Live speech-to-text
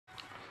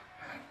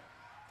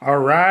All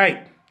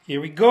right,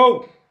 here we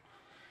go.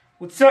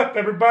 What's up,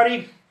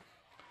 everybody?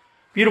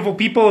 Beautiful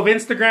people of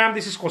Instagram.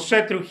 This is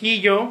Jose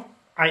Trujillo.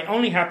 I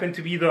only happen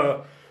to be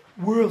the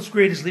world's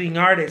greatest living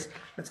artist.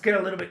 Let's get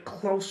a little bit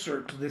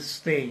closer to this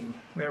thing.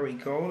 There we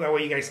go. That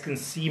way you guys can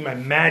see my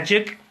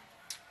magic.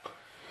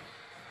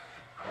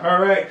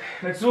 All right,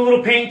 let's do a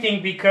little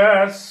painting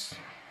because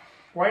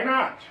why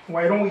not?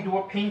 Why don't we do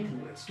a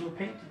painting? Let's do a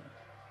painting.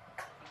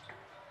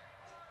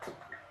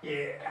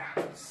 Yeah,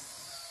 let's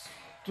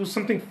do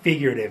something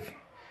figurative.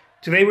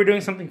 Today we're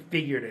doing something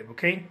figurative,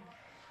 okay?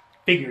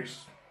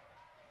 Figures.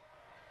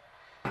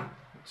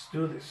 Let's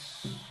do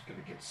this.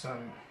 Gonna get a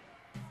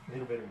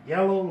little bit of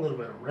yellow, a little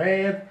bit of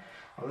red,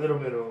 a little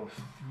bit of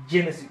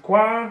je ne sais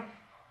quoi.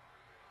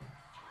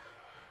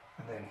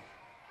 And then,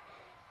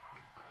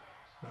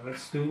 now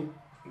let's do,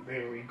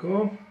 there we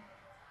go.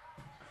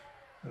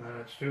 And then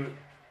let's do,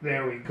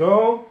 there we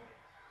go.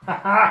 Ha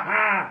ha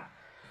ha!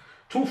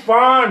 Too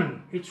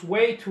fun! It's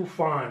way too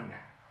fun.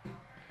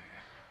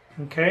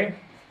 Okay.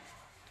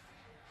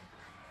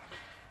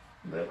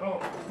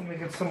 Oh, let me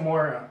get some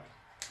more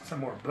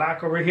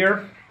black over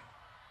here.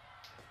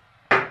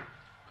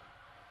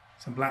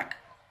 Some black.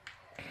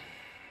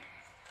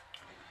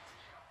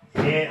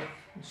 Yeah,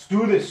 let's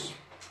do this.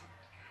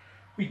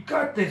 We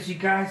got this, you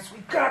guys.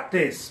 We got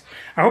this.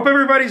 I hope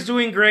everybody's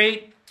doing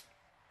great.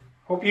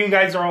 Hope you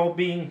guys are all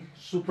being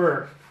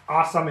super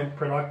awesome and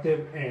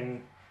productive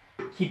and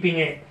keeping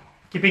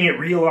it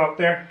real out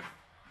there.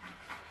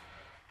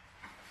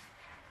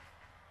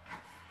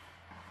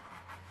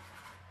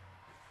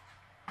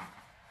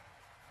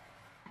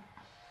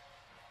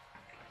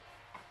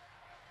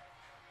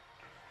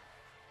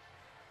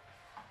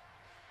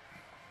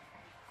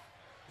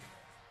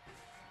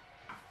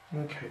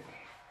 Okay.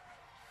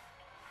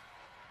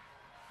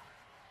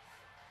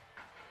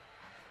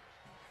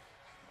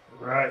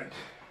 Right.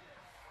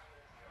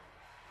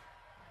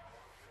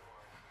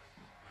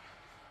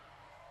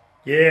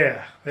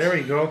 Yeah, there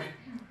we go.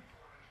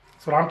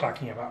 That's what I'm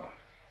talking about.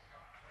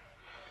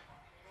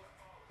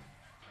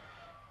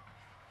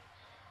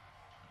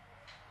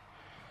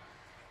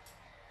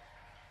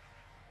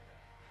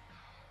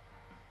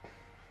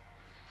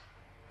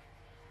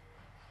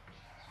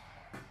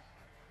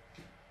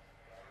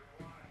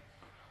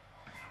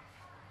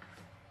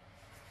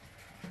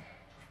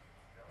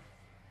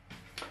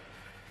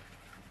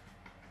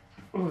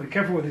 Oh, be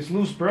careful with this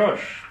loose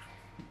brush.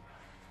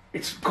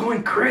 It's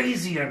going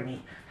crazy on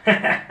me.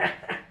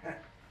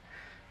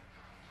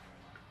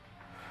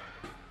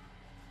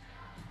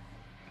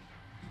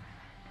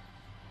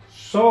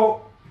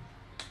 So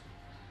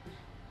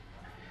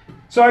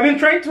I've been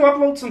trying to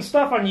upload some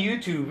stuff on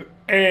YouTube,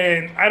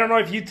 and I don't know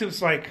if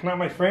YouTube's like not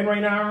my friend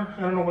right now.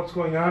 I don't know what's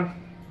going on.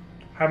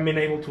 Haven't been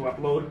able to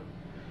upload,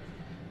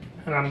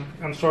 and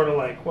I'm sort of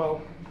like,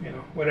 well, you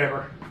know,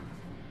 whatever.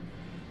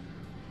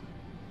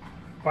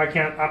 If I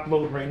can't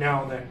upload right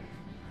now, then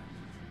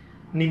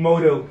ni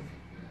modo.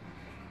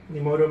 Ni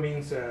modo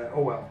means oh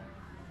well.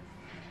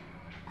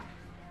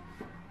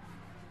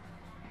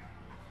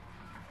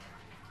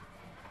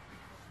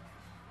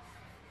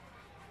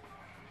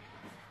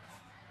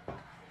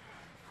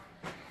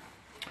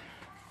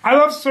 I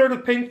love sort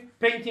of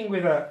painting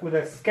with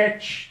a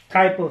sketch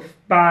type of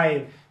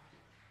vibe.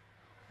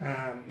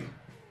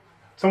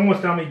 Someone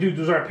was telling me, dude,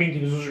 those aren't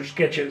paintings, those are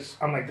sketches.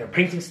 I'm like, they're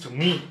paintings to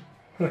me.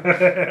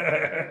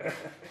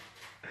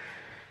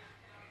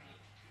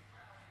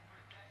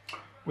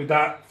 With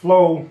that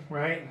flow,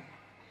 right?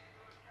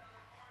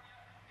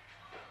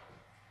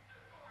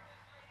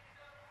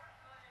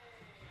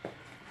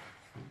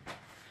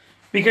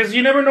 Because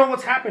you never know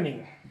what's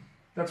happening.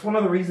 That's one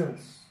of the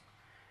reasons.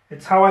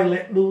 It's how I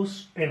let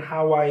loose and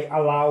how I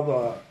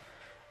allow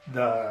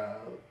the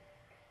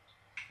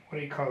what do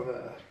you call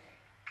the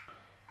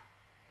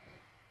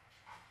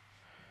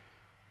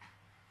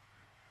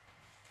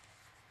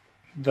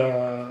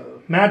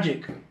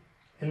magic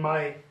in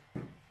my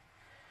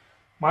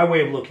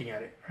way of looking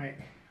at it, right?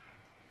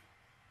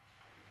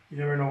 You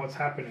never know what's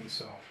happening,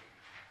 so.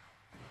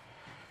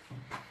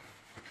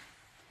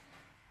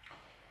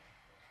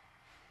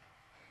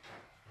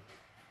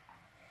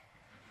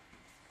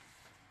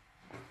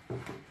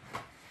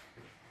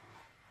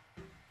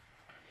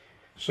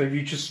 So if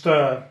you just,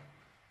 well,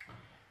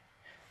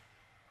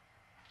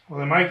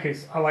 in my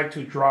case, I like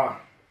to draw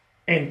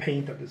and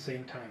paint at the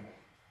same time.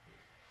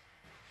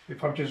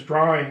 If I'm just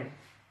drawing,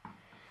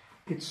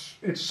 it's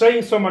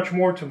saying so much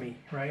more to me,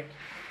 right?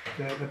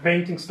 The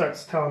painting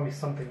starts telling me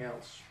something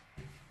else.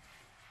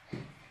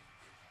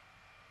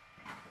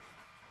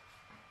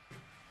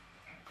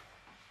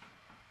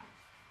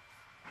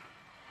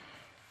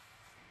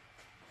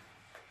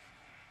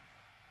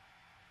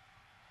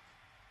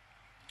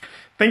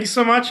 Thank you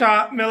so much,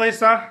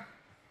 Melissa.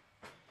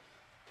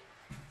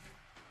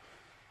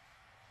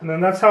 And then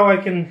that's how I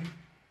can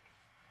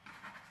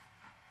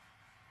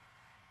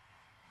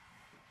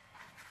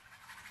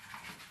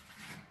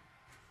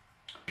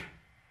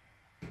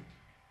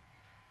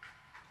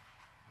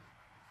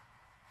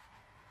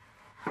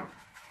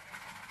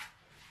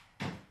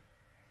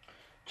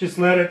just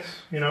let it,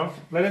 you know,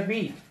 let it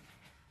be.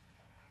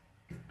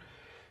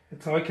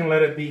 That's how I can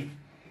let it be.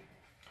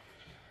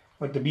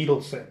 Like the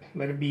Beatles said,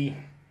 let it be.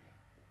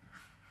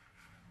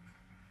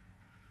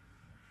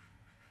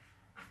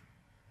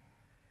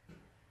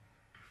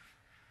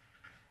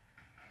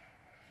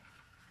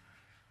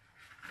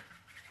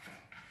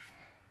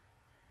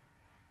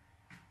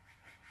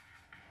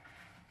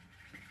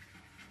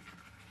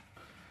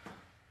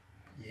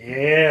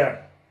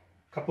 Yeah,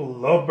 a couple of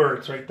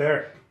lovebirds right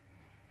there.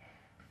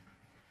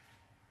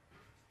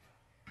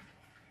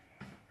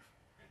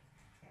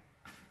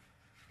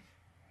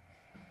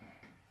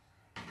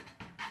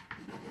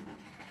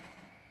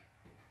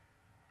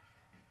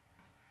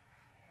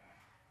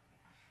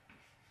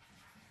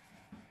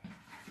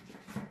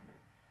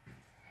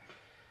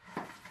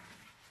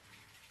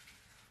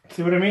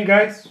 See what I mean,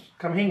 guys?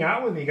 Come hang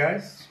out with me,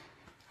 guys.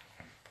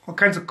 All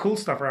kinds of cool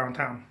stuff around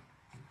town.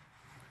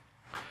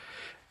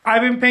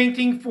 I've been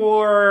painting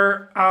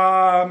for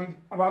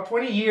about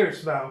 20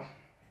 years now.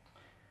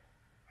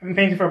 I've been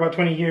painting for about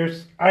 20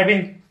 years. I've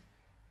been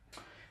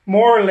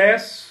more or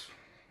less,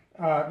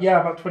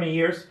 about 20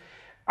 years.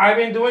 I've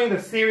been doing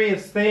the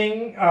serious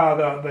thing,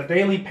 the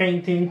daily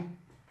painting,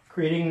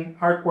 creating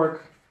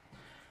artwork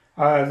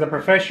as a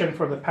profession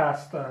for the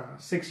past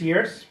 6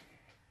 years.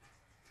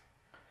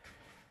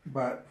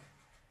 But,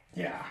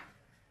 yeah.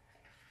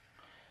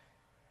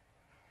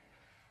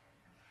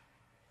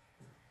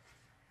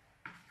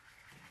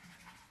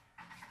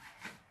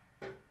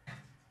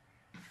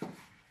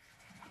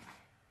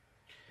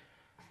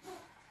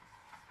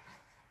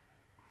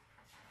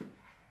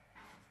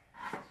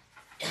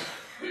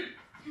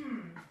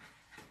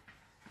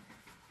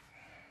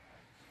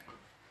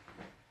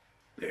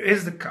 There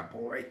is the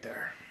couple right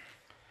there,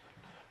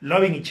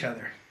 loving each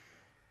other.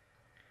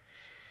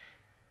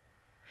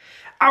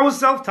 I was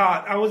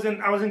self-taught. I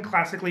wasn't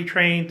classically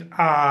trained.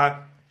 I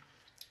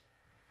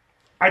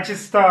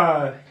just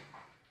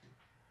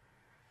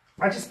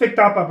picked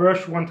up a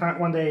brush one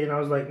day, and I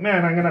was like,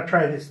 man, I'm gonna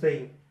try this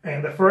thing.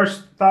 And the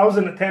first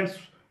 1,000 attempts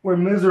were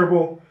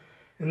miserable,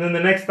 and then the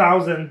next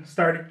 1,000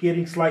 started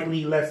getting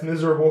slightly less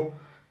miserable,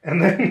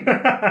 and then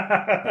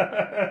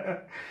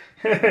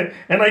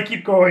and I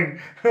keep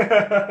going.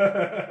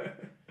 But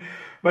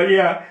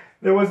yeah,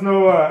 there was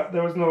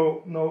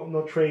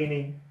no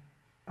training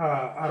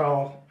at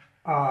all,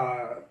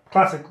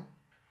 classic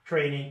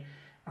training.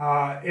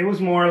 It was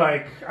more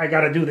like, I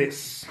gotta do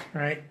this,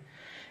 right?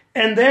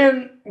 And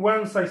then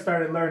once I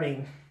started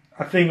learning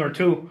a thing or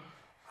two,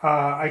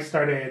 I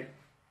started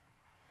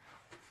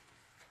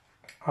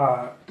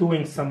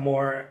doing some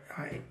more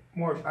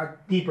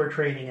deeper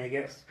training, I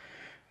guess.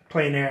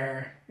 Plein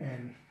air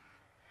and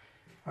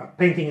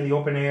painting in the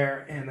open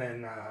air, and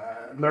then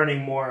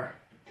learning more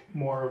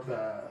of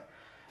the,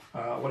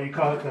 what do you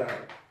call it, the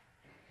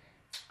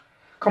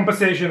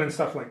composition and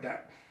stuff like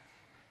that.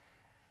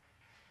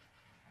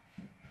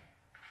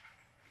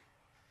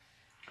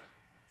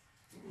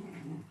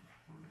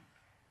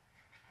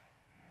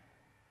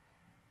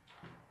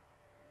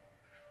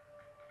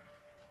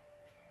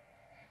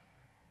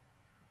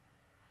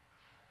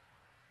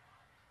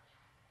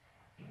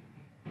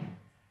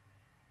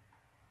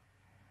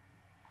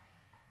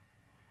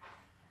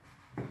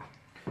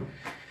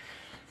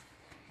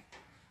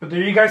 But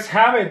there you guys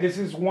have it. This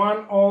is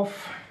one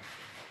of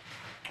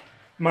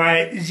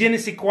my je ne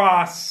sais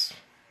quoi.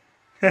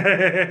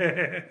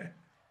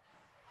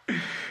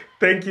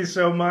 Thank you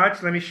so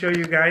much. Let me show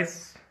you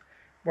guys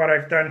what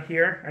I've done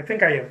here. I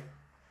think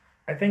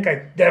I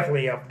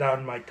definitely have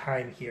done my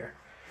time here.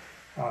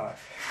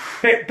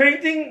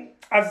 Painting,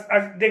 as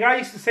the guy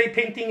used to say,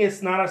 painting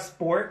is not a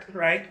sport,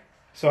 right?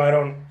 So I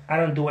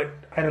don't do it.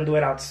 I don't do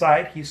it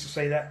outside. He used to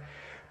say that.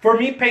 For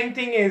me,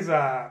 painting is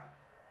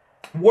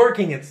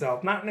working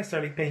itself, not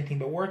necessarily painting,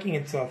 but working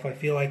itself. I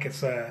feel like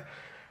it's a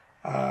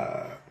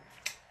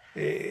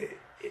if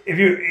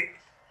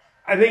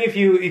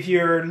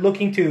you're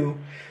looking to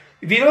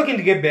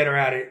get better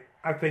at it,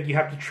 I think you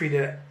have to treat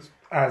it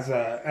as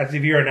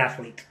if you're an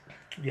athlete.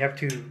 You have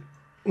to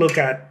look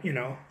at,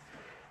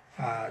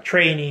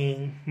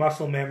 training,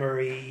 muscle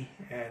memory,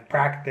 and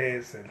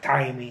practice, and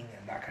timing,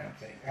 and that kind of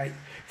thing.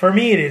 For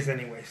me, it is,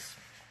 anyways.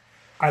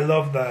 I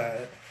love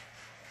that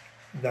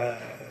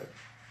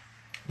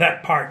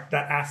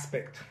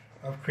aspect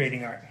of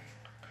creating art.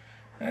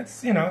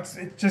 It's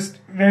just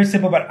very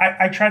simple, but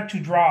I try to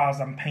draw as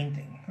I'm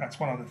painting. That's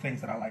one of the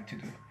things that I like to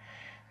do.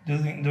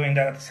 Doing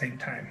that at the same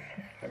time.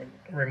 Let me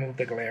remove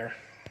the glare.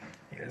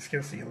 You guys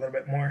can see a little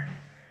bit more.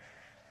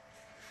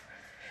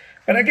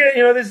 But again,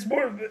 this is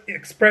more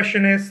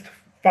expressionist,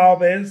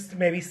 Fauvist,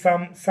 maybe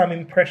some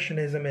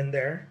impressionism in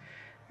there,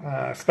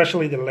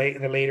 especially the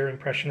later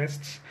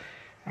impressionists.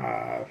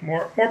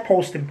 More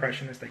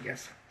post-impressionist, I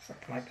guess,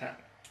 something like that.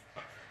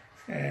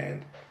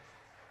 And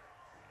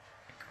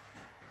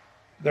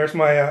there's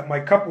my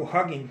couple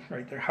hugging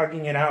right there,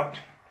 hugging it out.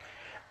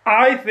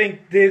 I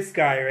think this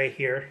guy right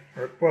here,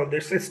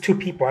 it's two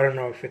people. I don't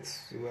know if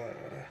it's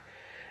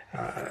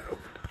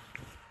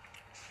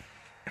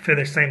if they're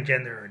the same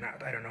gender or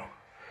not. I don't know.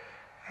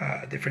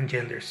 different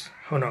genders.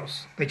 Who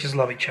knows? They just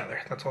love each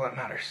other. That's all that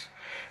matters.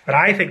 But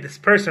I think this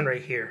person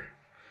right here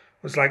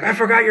was like, I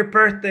forgot your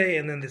birthday.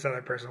 And then this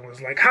other person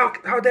was like,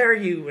 how dare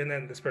you? And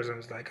then this person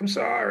was like, I'm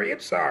sorry.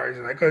 He's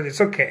like, oh,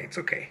 it's okay.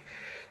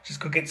 Just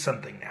go get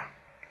something now.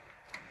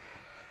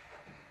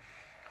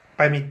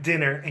 Buy me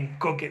dinner and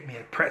go get me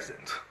a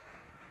present.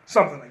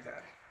 Something like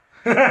that.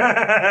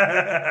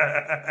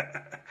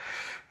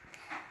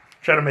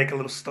 Try to make a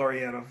little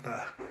story out of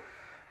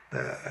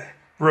the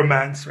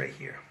romance right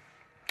here.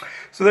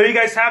 So there you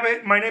guys have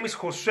it. My name is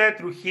Jose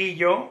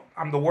Trujillo.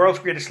 I'm the world's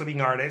greatest living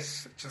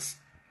artist. It just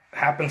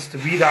happens to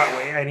be that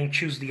way. I didn't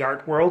choose the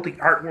art world. The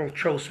art world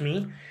chose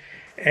me.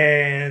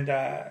 And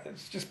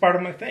it's just part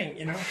of my thing,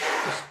 you know.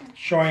 Just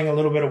showing a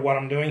little bit of what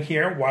I'm doing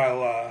here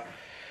while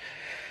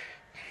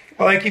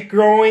I keep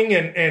growing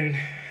and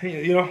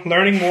you know,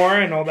 learning more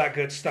and all that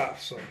good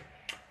stuff. So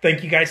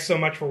thank you guys so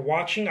much for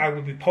watching. I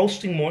will be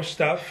posting more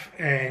stuff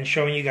and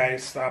showing you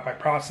guys my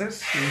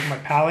process. Here's my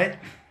palette.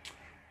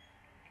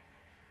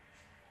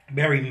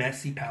 Very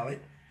messy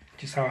palette,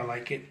 just how I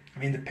like it. I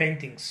mean, the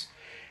paintings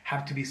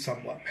have to be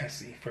somewhat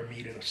messy for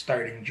me to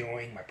start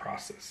enjoying my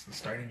process and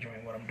start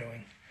enjoying what I'm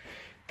doing.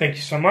 Thank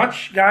you so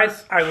much,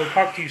 guys. I will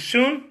talk to you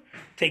soon.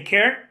 Take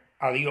care.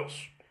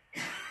 Adios.